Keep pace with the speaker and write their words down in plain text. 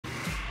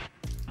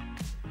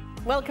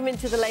Welcome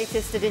into the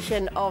latest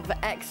edition of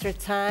Extra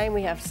Time.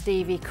 We have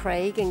Stevie,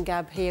 Craig and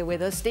Gab here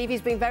with us.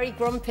 Stevie's been very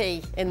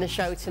grumpy in the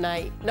show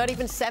tonight. Not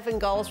even 7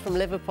 goals from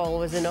Liverpool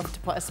was enough to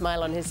put a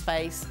smile on his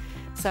face.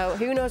 So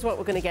who knows what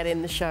we're going to get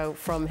in the show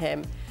from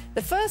him.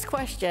 The first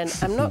question,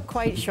 I'm not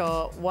quite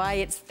sure why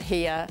it's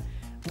here,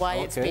 why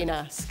it's been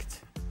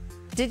asked.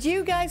 Did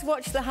you guys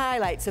watch the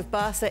highlights of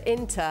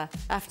Barca-Inter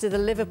after the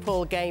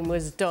Liverpool game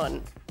was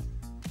done?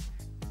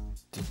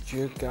 Did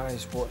you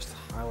guys watch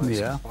the highlights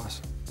of Barca?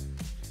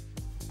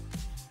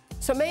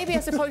 So maybe, I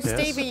suppose,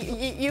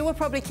 Stevie, you were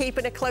probably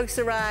keeping a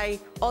closer eye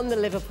on the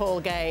Liverpool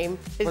game.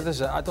 What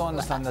is it? I don't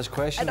understand this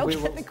question. I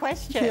don't get the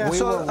question. Yeah,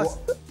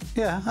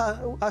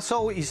 I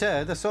saw what you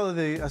said. I saw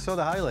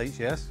the highlights.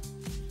 Yes.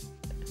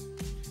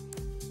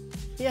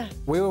 Yeah.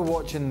 We were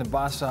watching the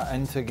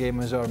Barca-Inter game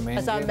as our main game.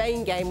 As our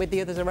main game with the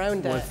others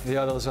around it. With the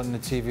others on the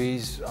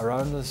TVs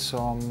around us, so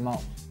I'm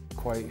not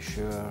quite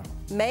sure.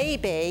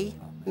 Maybe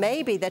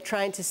they're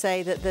trying to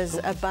say that there's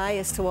a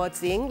bias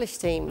towards the English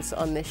teams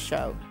on this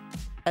show.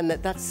 And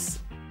that's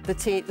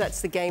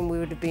the game we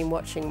would have been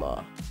watching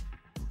more.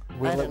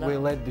 We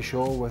led the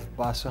show with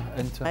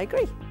Barca-Inter. I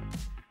agree.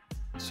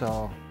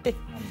 So, I'm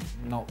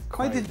not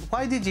quite...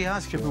 Why did you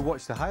ask if we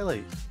watched the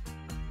highlights?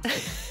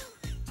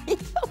 You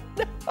don't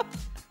know.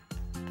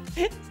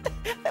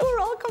 We're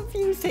all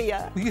confused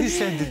here. You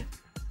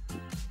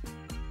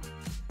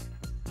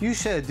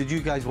said, did you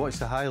guys watch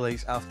the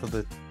highlights after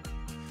the...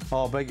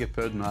 Oh, I beg your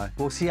pardon, aye.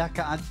 Well, see, I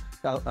can't...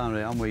 All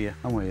right, I'm with you.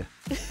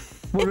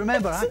 Well,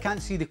 remember, I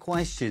can't see the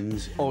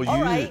questions, or you.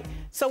 All right,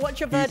 so what's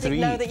your verdict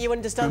now that you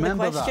understand the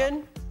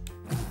question?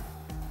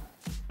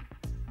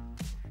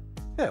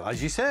 Yeah,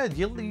 as you said,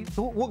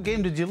 what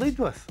game did you lead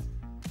with?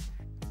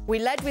 We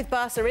led with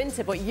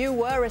Barca-Inter, but you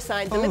were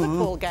assigned the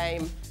Liverpool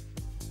game.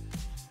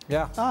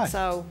 Yeah. Aye.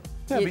 So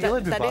yeah, but you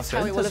led with that is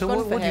how it will have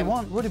gone for what do you him.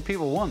 want? What do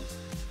people want?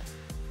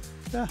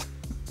 Yeah.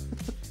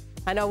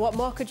 I know, what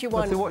more could you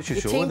want? If they watch your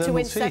show, team then to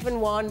win we'll see.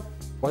 7-1.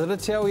 What did I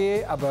tell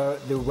you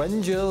about the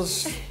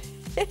Rangers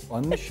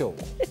on the show?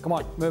 Come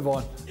on, move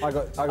on. I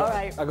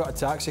got a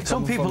taxi.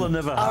 Some people are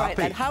never happy. All right,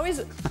 then. How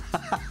is?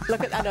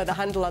 Look at, I know the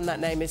handle on that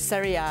name is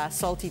Serie A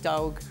Salty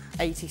Dog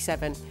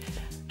 87.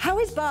 How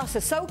is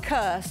Barca so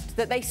cursed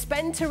that they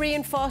spend to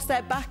reinforce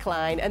their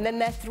backline and then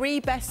their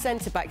 3 best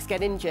centre backs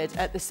get injured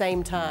at the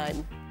same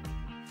time?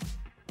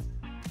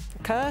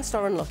 Cursed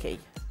or unlucky?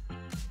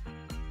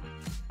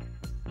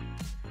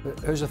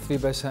 Who's the 3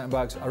 best centre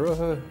backs?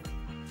 Araujo.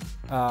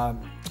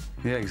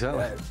 Yeah,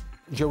 exactly.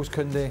 Jules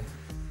Koundé,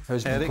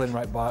 who's been playing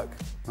right back.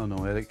 Oh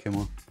no, Eric came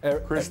on.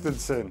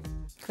 Christensen.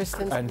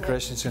 And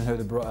Christensen, who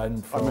they brought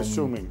in from... I'm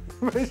assuming.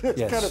 It's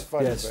kind of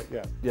funny, but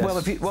yeah.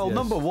 Yes. Well,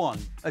 number one,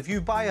 if you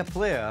buy a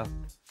player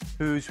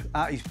who's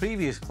at his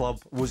previous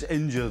club was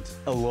injured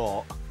a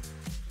lot,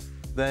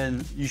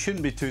 then you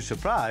shouldn't be too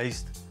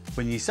surprised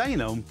when you sign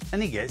him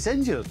and he gets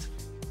injured.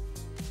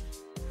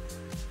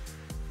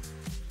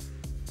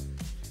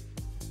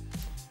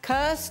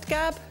 Cursed,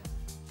 Gab?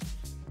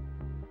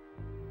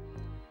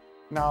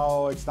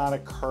 No, it's not a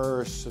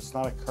curse. It's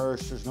not a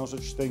curse. There's no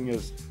such thing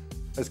as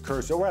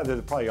curse. Or rather,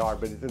 there probably are,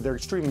 but they're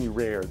extremely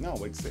rare.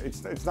 No,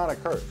 it's not a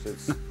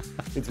curse.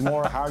 It's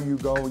more how you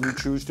go and you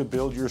choose to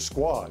build your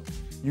squad.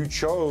 You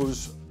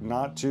chose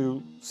not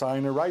to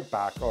sign a right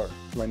back, or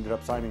you ended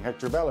up signing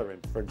Hector Bellerin,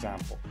 for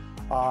example.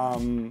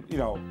 You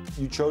know,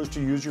 you chose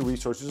to use your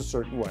resources a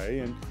certain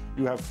way, and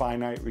you have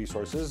finite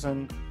resources,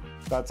 and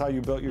that's how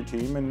you built your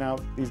team. And now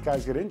these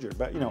guys get injured.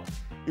 But you know,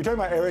 you're talking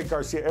about Eric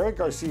Garcia. Eric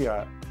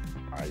Garcia,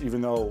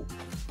 even though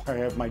I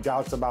have my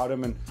doubts about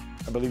him, and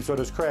I believe so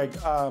does Craig,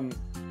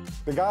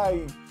 the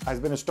guy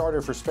has been a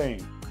starter for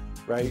Spain,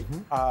 right?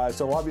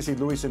 So obviously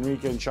Luis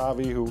Enrique and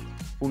Xavi, who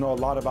know a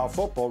lot about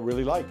football,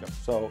 really like him.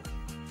 So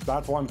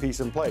that's one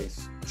piece in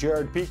place.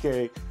 Gerard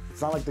Piqué,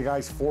 it's not like the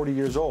guy's 40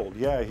 years old.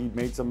 Yeah, he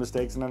made some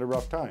mistakes and had a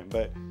rough time,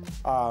 but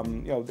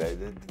you know,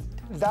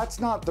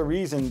 that's not the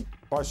reason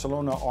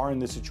Barcelona are in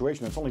this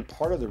situation. It's only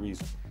part of the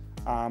reason.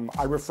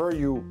 I refer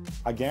you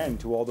again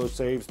to all those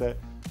saves that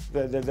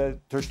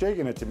Ter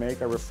Stegen had to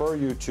make. I refer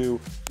you to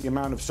the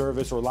amount of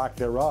service or lack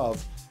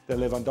thereof that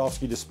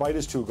Lewandowski, despite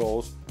his 2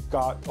 goals,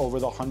 got over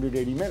the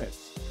 180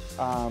 minutes.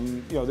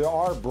 You know, there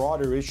are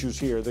broader issues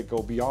here that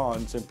go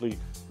beyond simply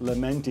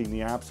lamenting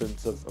the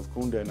absence of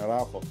Koundé and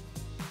Araujo.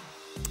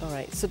 All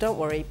right, so don't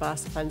worry,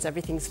 Barca fans,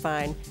 everything's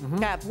fine.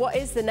 Gab, what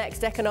is the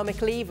next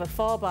economic lever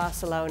for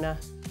Barcelona?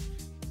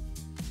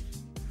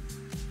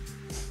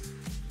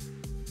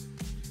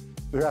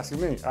 They're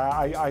asking me.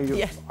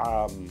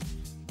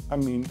 I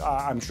mean,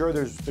 I'm sure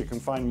they can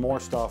find more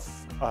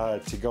stuff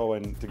to go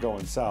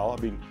and sell.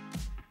 I mean,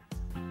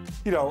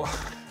 you know,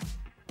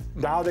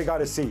 now they got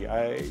to see.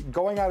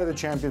 Going out of the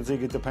Champions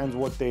League, it depends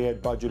what they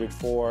had budgeted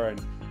for,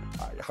 and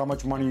how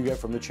much money you get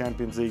from the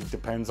Champions League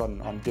depends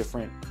on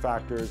different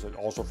factors. And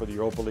also for the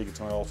Europa League, it's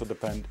going to also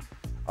depend,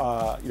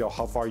 you know,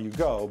 how far you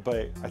go.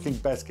 But I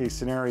think best case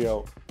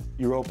scenario,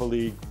 Europa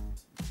League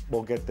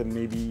will get them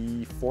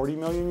maybe 40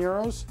 million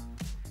euros,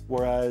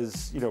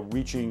 whereas, you know,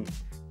 reaching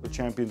the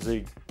Champions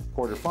League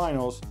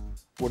quarterfinals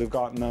would have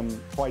gotten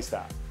them twice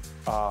that.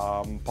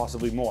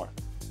 possibly more.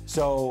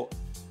 So,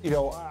 you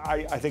know,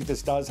 I think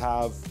this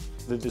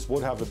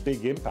would have a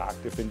big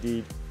impact if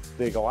indeed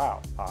they go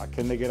out.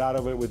 Can they get out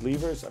of it with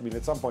levers? I mean,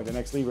 at some point, the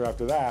next lever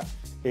after that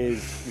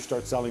is you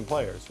start selling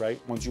players, right?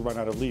 Once you run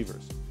out of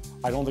levers.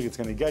 I don't think it's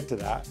going to get to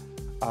that,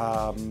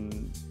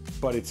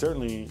 but it's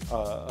certainly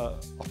a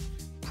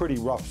pretty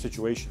rough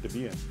situation to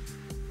be in.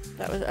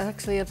 That was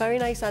actually a very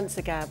nice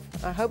answer, Gab.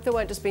 I hope they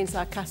weren't just being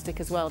sarcastic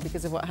as well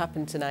because of what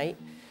happened tonight.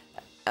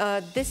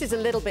 This is a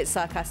little bit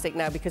sarcastic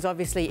now because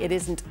obviously it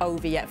isn't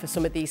over yet for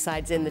some of these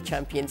sides in the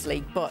Champions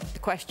League. But the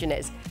question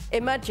is,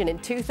 imagine in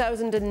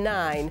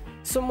 2009,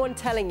 someone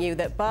telling you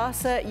that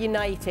Barca,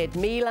 United,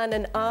 Milan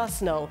and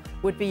Arsenal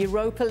would be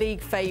Europa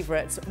League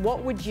favourites.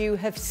 What would you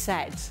have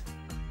said?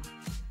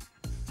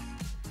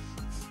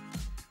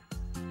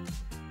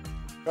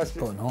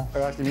 Don't know. Are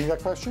you asking me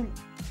that question?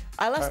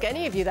 I'll ask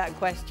any of you that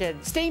question.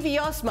 Stevie,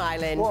 you're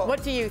smiling. Well,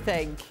 what do you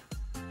think?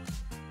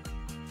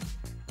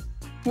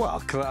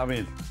 Well, I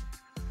mean,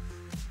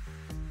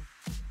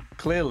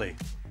 clearly,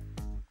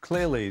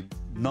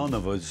 none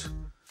of us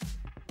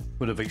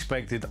would have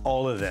expected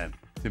all of them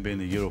to be in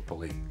the Europa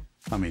League.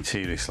 I mean,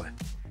 seriously,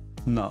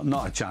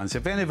 not a chance.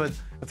 If any of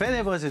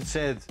us had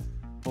said,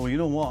 well, you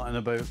know what, in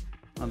about,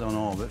 I don't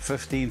know, about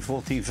 14,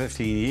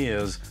 15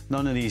 years,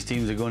 none of these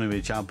teams are going to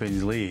be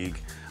Champions League,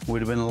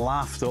 would have been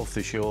laughed off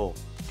the show.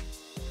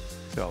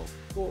 So,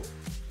 well,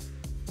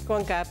 go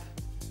on, Gab.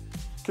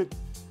 Can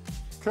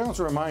I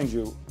also remind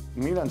you,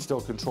 Milan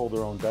still control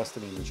their own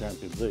destiny in the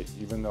Champions League,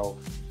 even though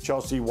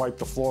Chelsea wiped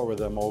the floor with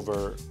them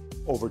over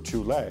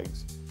 2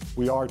 legs.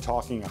 We are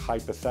talking a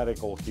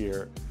hypothetical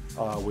here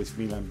with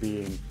Milan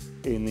being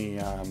in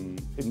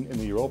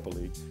the Europa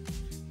League.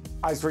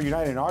 As for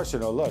United and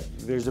Arsenal, look,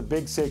 there's a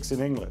big 6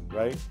 in England,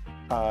 right?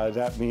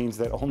 That means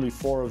that only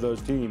 4 of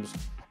those teams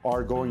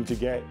are going to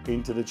get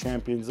into the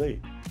Champions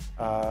League.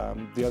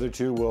 The other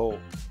 2 will,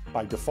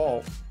 by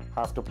default,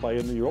 have to play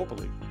in the Europa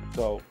League.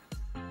 So,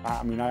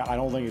 I mean, I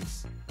don't think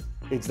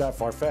it's that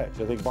far-fetched.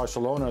 I think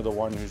Barcelona are the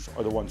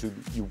ones who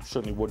you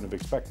certainly wouldn't have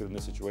expected in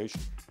this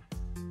situation.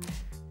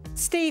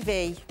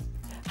 Stevie,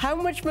 how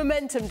much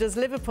momentum does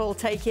Liverpool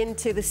take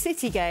into the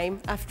City game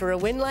after a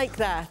win like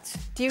that?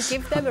 Do you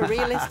give them a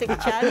realistic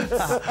chance?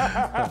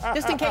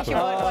 Just in case you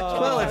weren't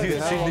watching.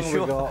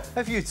 Well,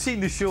 if you'd seen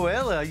the show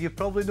earlier, you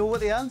probably know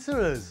what the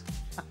answer is.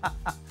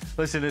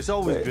 Listen, it's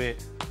always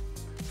great.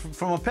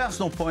 From a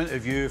personal point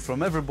of view,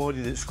 from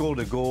everybody that scored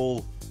a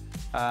goal,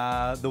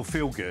 they'll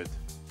feel good.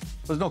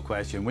 There's no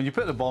question. When you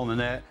put the ball in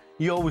the net,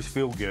 you always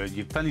feel good.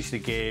 You finish the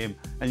game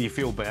and you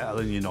feel better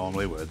than you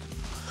normally would.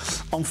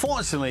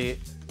 Unfortunately,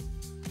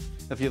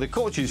 if you're the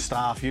coaching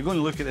staff, you're going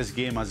to look at this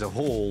game as a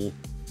whole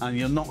and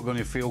you're not going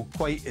to feel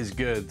quite as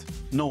good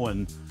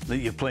knowing that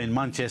you're playing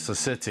Manchester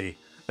City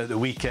at the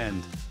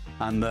weekend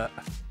and that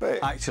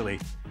actually,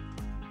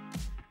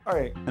 all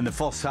right, in the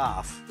first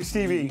half,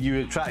 Stevie, you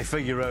were trying to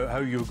figure out how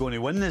you were going to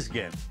win this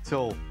game.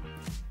 So,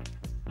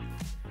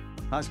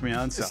 that's my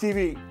answer.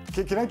 Stevie,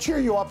 can I cheer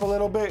you up a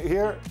little bit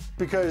here?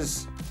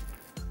 Because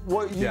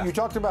what you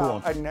talked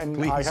about,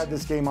 and I had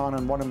this game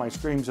on one of my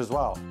screens as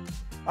well.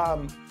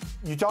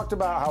 You talked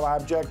about how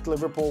abject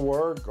Liverpool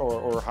were,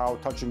 or how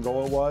touch and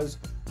go it was,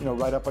 you know,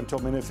 right up until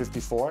minute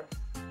 54.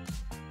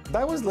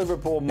 That was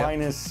Liverpool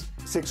minus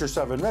 6 or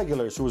 7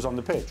 regulars who was on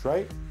the pitch,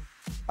 right?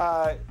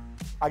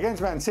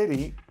 Against Man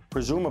City,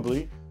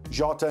 presumably,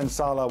 Jota and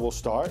Salah will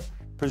start.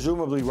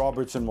 Presumably,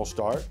 Robertson will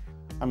start.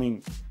 I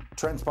mean,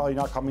 Trent's probably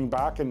not coming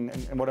back and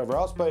whatever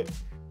else, but,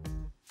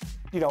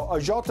 you know, a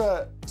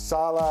Jota,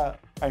 Salah,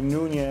 and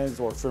Nunez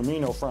or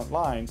Firmino front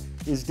line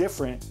is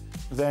different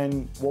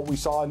than what we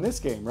saw in this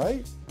game,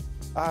 right?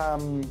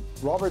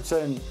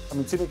 Robertson, I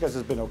mean, Tsimikas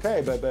has been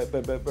okay,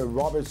 but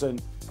Robertson,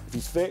 if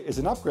he's fit, is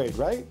an upgrade,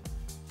 right?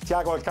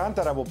 Thiago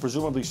Alcantara will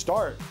presumably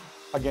start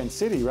against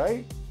City,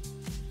 right?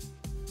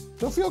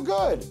 They'll feel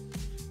good.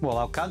 Well,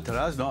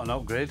 Alcantara's not an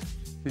upgrade.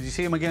 Did you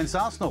see him against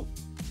Arsenal?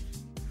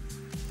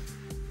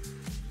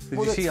 Did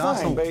you see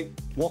Arsenal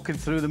walking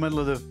through the middle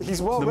of the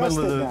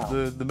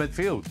the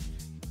midfield?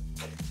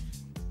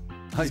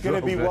 He's going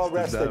to be well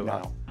rested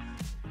now.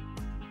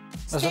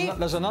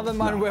 There's another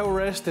man well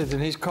rested,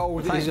 and he's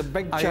a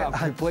big chap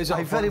who plays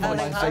up front.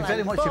 I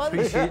very much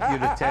appreciate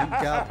your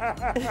attempt, Gab.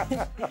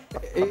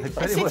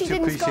 City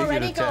didn't score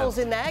any goals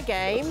in their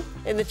game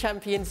in the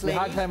Champions League.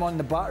 They had him on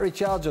the battery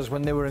chargers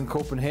when they were in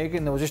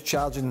Copenhagen. They were just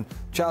charging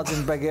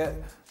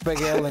Big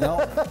Ellen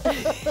up.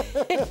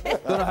 I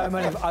don't know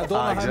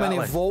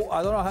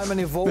how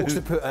many volts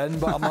they put in,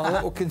 but I'm a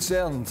little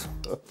concerned.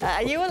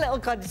 Are you a little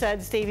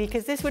concerned, Stevie?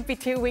 Because this would be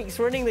 2 weeks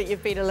running that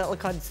you've been a little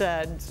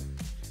concerned.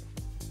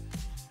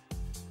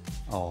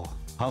 Oh,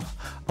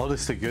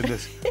 honest to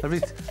goodness. Every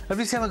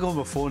time I go on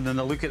my phone and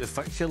I look at the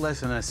fixture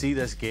list and I see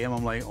this game,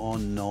 I'm like, oh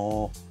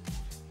no.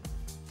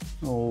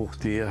 Oh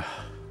dear.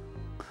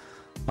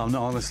 I'm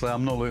not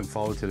looking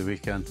forward to the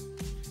weekend.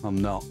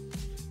 I'm not.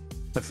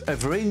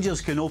 If Rangers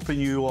can open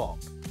you up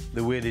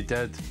the way they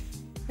did,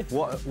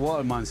 what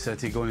are Man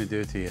City going to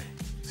do to you?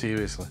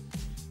 Seriously.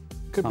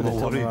 Could be the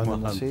turnaround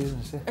in the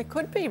season. It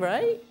could be,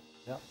 right?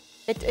 Yeah.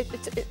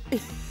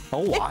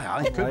 Oh,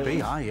 aye, could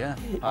be, aye, yeah.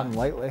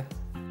 Unlikely.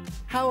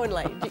 How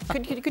unlikely?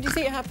 Could you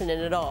see it happening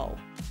at all?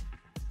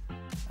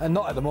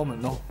 Not at the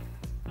moment, no.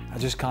 I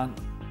just can't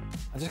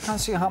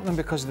see it happening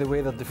because of the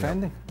way they're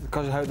defending,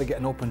 because of how they're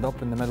getting opened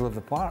up in the middle of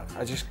the park.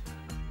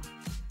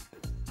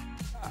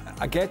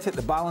 I get it,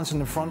 the balance in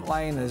the front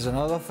line is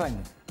another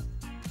thing.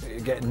 You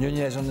get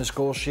Nunez on the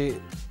score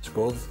sheet,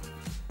 scored.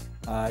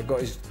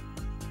 Got his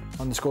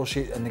on the score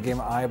sheet in the game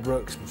at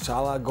Ibrox,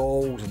 Salah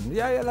goals, and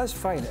yeah, that's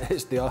fine.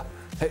 It's the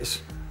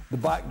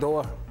back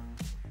door.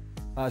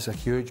 That's a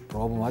huge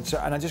problem,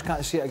 and I just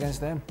can't see it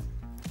against them.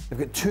 They've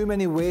got too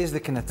many ways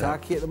they can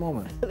attack you at the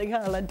moment. I think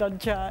Haaland on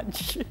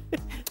charge.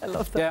 I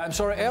love that. Yeah, I'm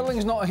sorry,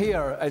 Erling's not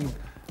here, and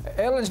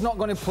Erling's not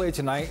going to play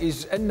tonight.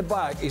 He's in the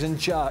back, he's in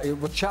charge.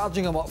 We're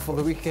charging him up for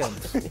the weekend.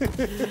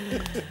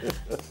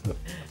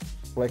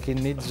 Like he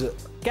needs it.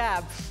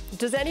 Gab,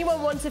 does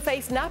anyone want to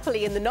face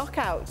Napoli in the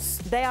knockouts?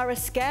 They are a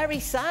scary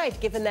side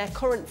given their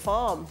current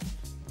form.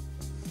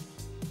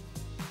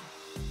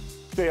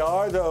 They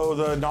are, though,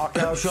 the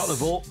knockouts Shot the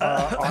ball.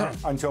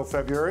 until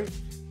February.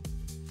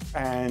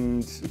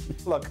 And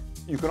look,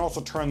 you can also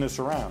turn this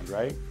around,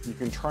 right? You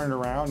can turn it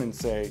around and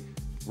say,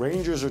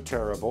 Rangers are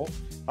terrible,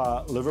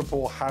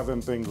 Liverpool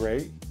haven't been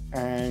great,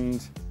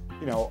 and,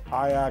 you know,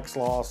 Ajax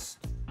lost,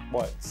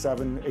 what,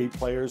 7, 8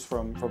 players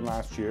from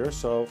last year,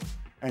 so,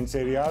 and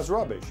Serie A is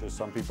rubbish, as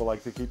some people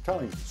like to keep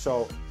telling you.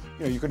 So,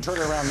 you know, you can turn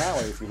it around that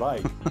way if you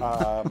like.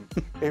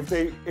 If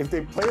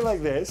they play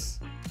like this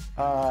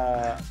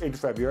in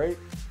February,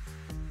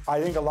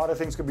 I think a lot of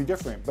things could be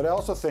different. But I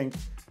also think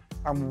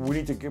we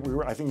need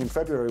to. I think in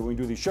February when we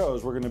do these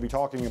shows, we're going to be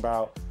talking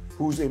about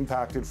who's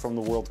impacted from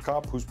the World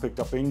Cup, who's picked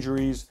up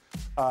injuries,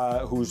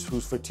 who's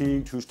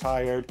fatigued, who's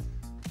tired.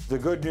 The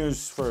good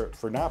news for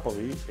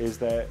Napoli is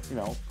that, you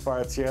know,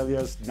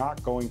 Kvaratskhelia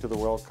not going to the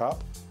World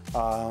Cup.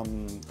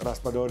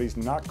 Raspadori's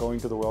not going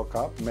to the World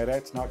Cup.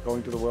 Meret's not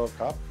going to the World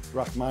Cup.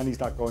 Rahmani's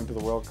not going to the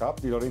World Cup.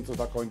 Di Lorenzo's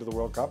not going to the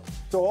World Cup.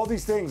 So all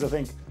these things, I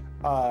think,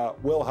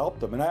 will help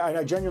them. And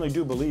I genuinely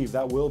do believe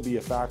that will be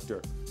a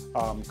factor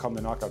come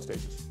the knockout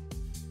stages.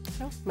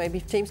 So maybe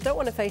teams don't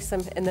want to face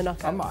them in the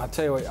knockout. I'll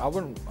tell you what, I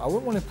wouldn't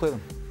want to play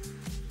them.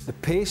 The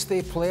pace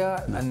they play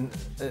at, and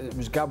it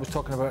was Gab was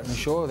talking about in the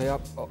show, they are,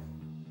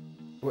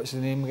 what's the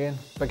name again?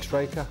 Big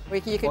striker?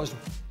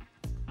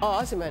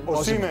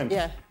 Osimhen.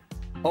 Yeah.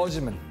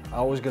 Osimhen. I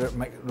always get it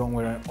wrong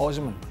way around.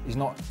 Osimhen. He's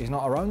not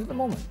around at the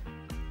moment.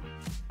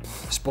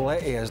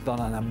 Spalletti has done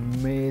an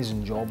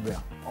amazing job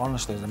there.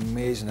 Honestly, it's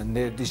amazing, and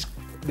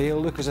they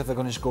look as if they're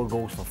going to score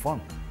goals for fun.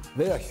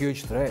 They're a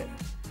huge threat.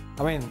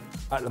 I mean,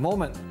 at the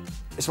moment,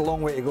 it's a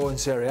long way to go in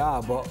Serie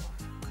A, but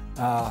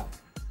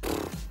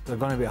they're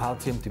going to be a hard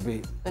team to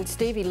beat. And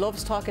Stevie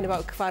loves talking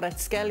about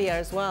Kvaratskhelia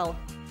as well.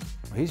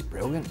 He's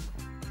brilliant.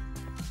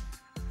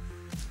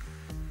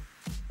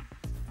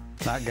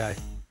 That guy.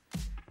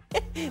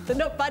 They're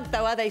not bad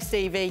though, are they,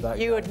 Stevie?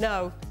 You would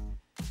know.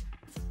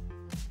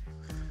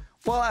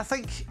 Well, I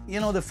think, you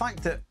know, the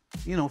fact that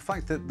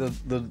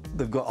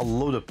they've got a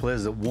load of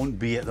players that won't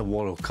be at the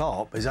World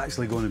Cup is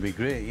actually going to be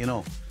great. You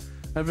know,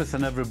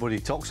 everything everybody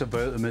talks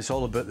about them, it's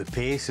all about the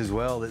pace as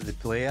well that they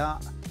play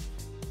at.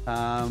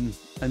 And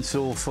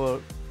so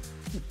for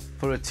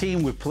a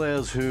team with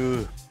players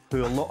who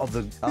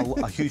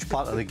a huge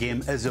part of the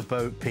game is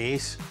about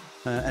pace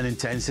and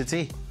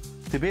intensity,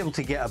 to be able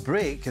to get a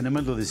break in the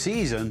middle of the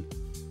season,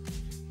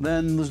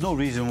 then there's no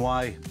reason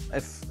why,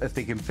 if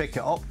they can pick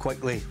it up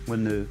quickly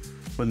when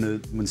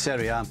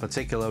Serie A in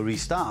particular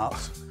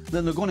restarts,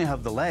 then they're going to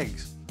have the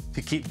legs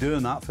to keep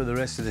doing that for the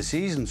rest of the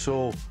season.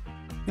 So,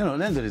 you know, at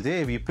the end of the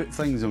day, if you put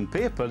things on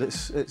paper,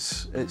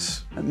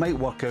 it might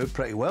work out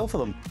pretty well for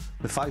them.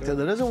 The fact that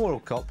there is a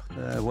World Cup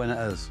when it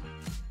is.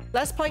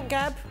 Last point,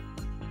 Gab.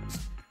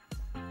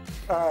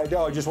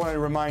 No, I just wanted to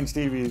remind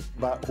Stevie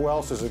about who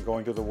else isn't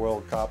going to the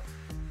World Cup.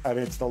 And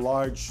it's the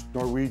large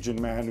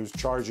Norwegian man who's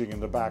charging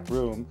in the back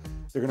room.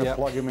 They're going to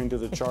plug him into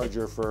the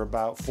charger for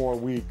about 4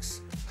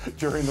 weeks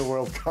during the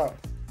World Cup.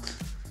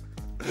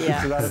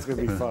 Yeah. So that is going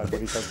to be fun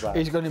when he comes back.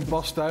 He's going to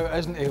bust out,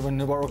 isn't he, when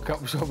the World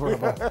Cup's over?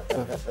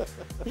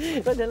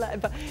 When they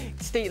let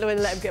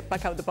him get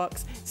back out of the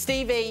box.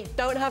 Stevie,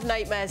 don't have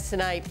nightmares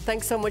tonight.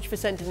 Thanks so much for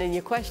sending in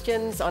your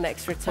questions on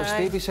Extra Time. Oh,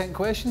 Stevie sent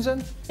questions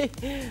in?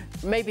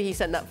 Maybe he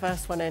sent that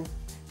first one in.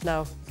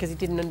 No, because he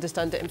didn't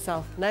understand it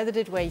himself. Neither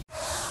did we.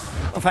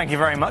 Well, thank you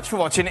very much for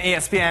watching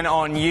ESPN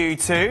on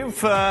YouTube.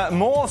 For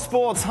more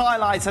sports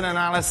highlights and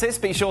analysis,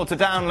 be sure to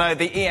download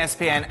the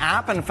ESPN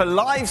app. And for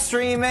live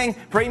streaming,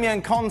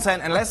 premium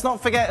content, and let's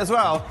not forget as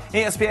well,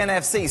 ESPN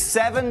FC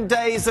 7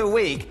 days a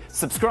week.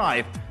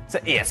 Subscribe to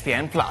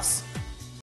ESPN+.